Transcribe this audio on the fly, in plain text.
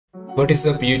What is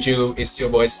up YouTube, it's your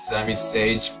boy Sammy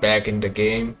Sage back in the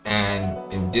game,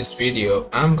 and in this video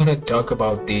I'm gonna talk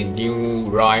about the new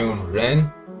RAION REN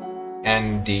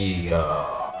and the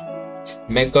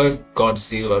Mecha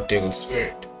Godzilla Tail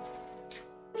Spirit.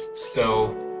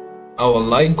 So our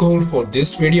like goal for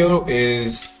this video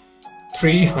is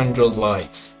 300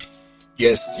 likes.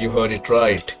 Yes, you heard it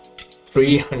right,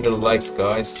 300 likes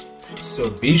guys. So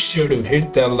be sure to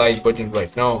hit that like button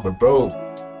right now. But bro,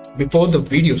 before the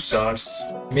video starts,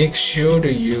 make sure to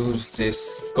use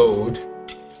this code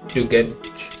to get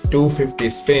 250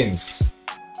 spins.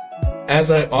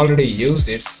 As I already used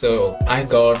it, so I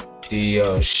got the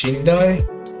Shinobi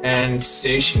and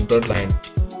Seishin bloodline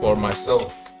for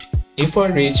myself. If I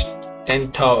reach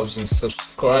 10,000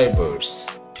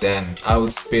 subscribers, then I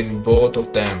will spin both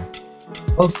of them.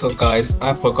 Also guys,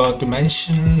 I forgot to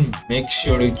mention, make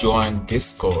sure to join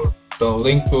Discord. The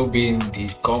link will be in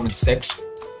the comment section.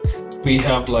 We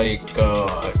have like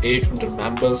 800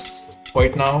 members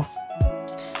right now,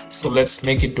 so let's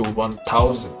make it to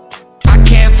 1000. I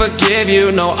can't forgive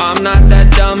you, no I'm not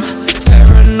that dumb.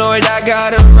 Paranoid, I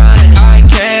gotta run. I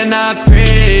cannot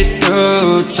breathe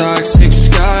through toxic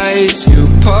skies. You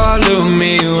pollute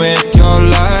me with your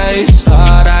lies.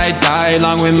 Thought I'd die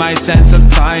along with my sense of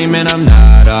time, and I'm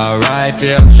not alright.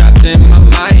 Feel trapped in my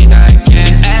mind, I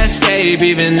can't escape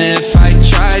even if I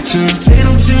try to.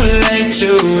 Little too late,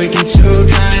 too weak and too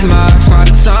kind. My heart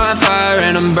is on fire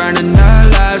and I'm burning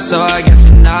alive, so I guess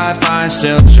I'm not fine,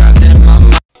 still trapped in my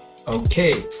mind.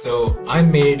 Okay, so I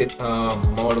made a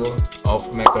model of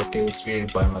Mecha Tail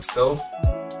Spirit by myself,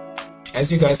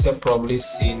 as you guys have probably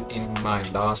seen in my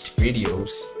last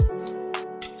videos.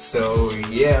 So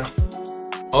yeah,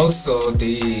 also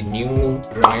the new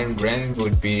RAION REN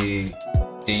would be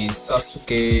the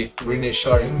Sasuke Rin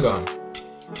Sharingan.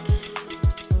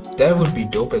 That would be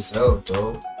dope as hell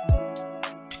though.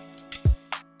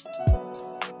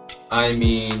 I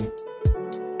mean,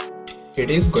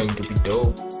 it is going to be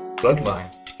dope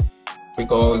bloodline,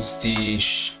 because the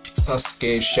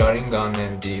Sasuke Sharingan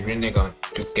and the Rinnegan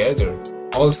together.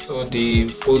 Also the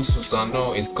full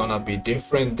Susanoo is gonna be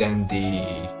different than the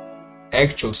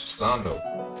actual Susanoo.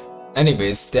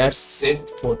 Anyways, that's it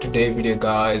for today's video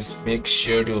guys. Make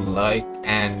sure to like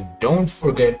and don't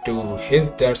forget to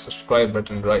hit that subscribe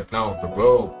button right now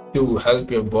bro, to help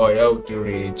your boy out to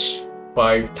reach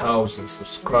 5,000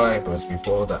 subscribers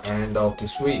before the end of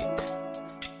this week.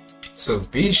 So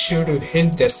be sure to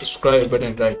hit that subscribe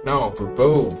button right now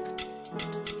bro.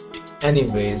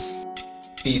 Anyways,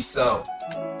 peace out.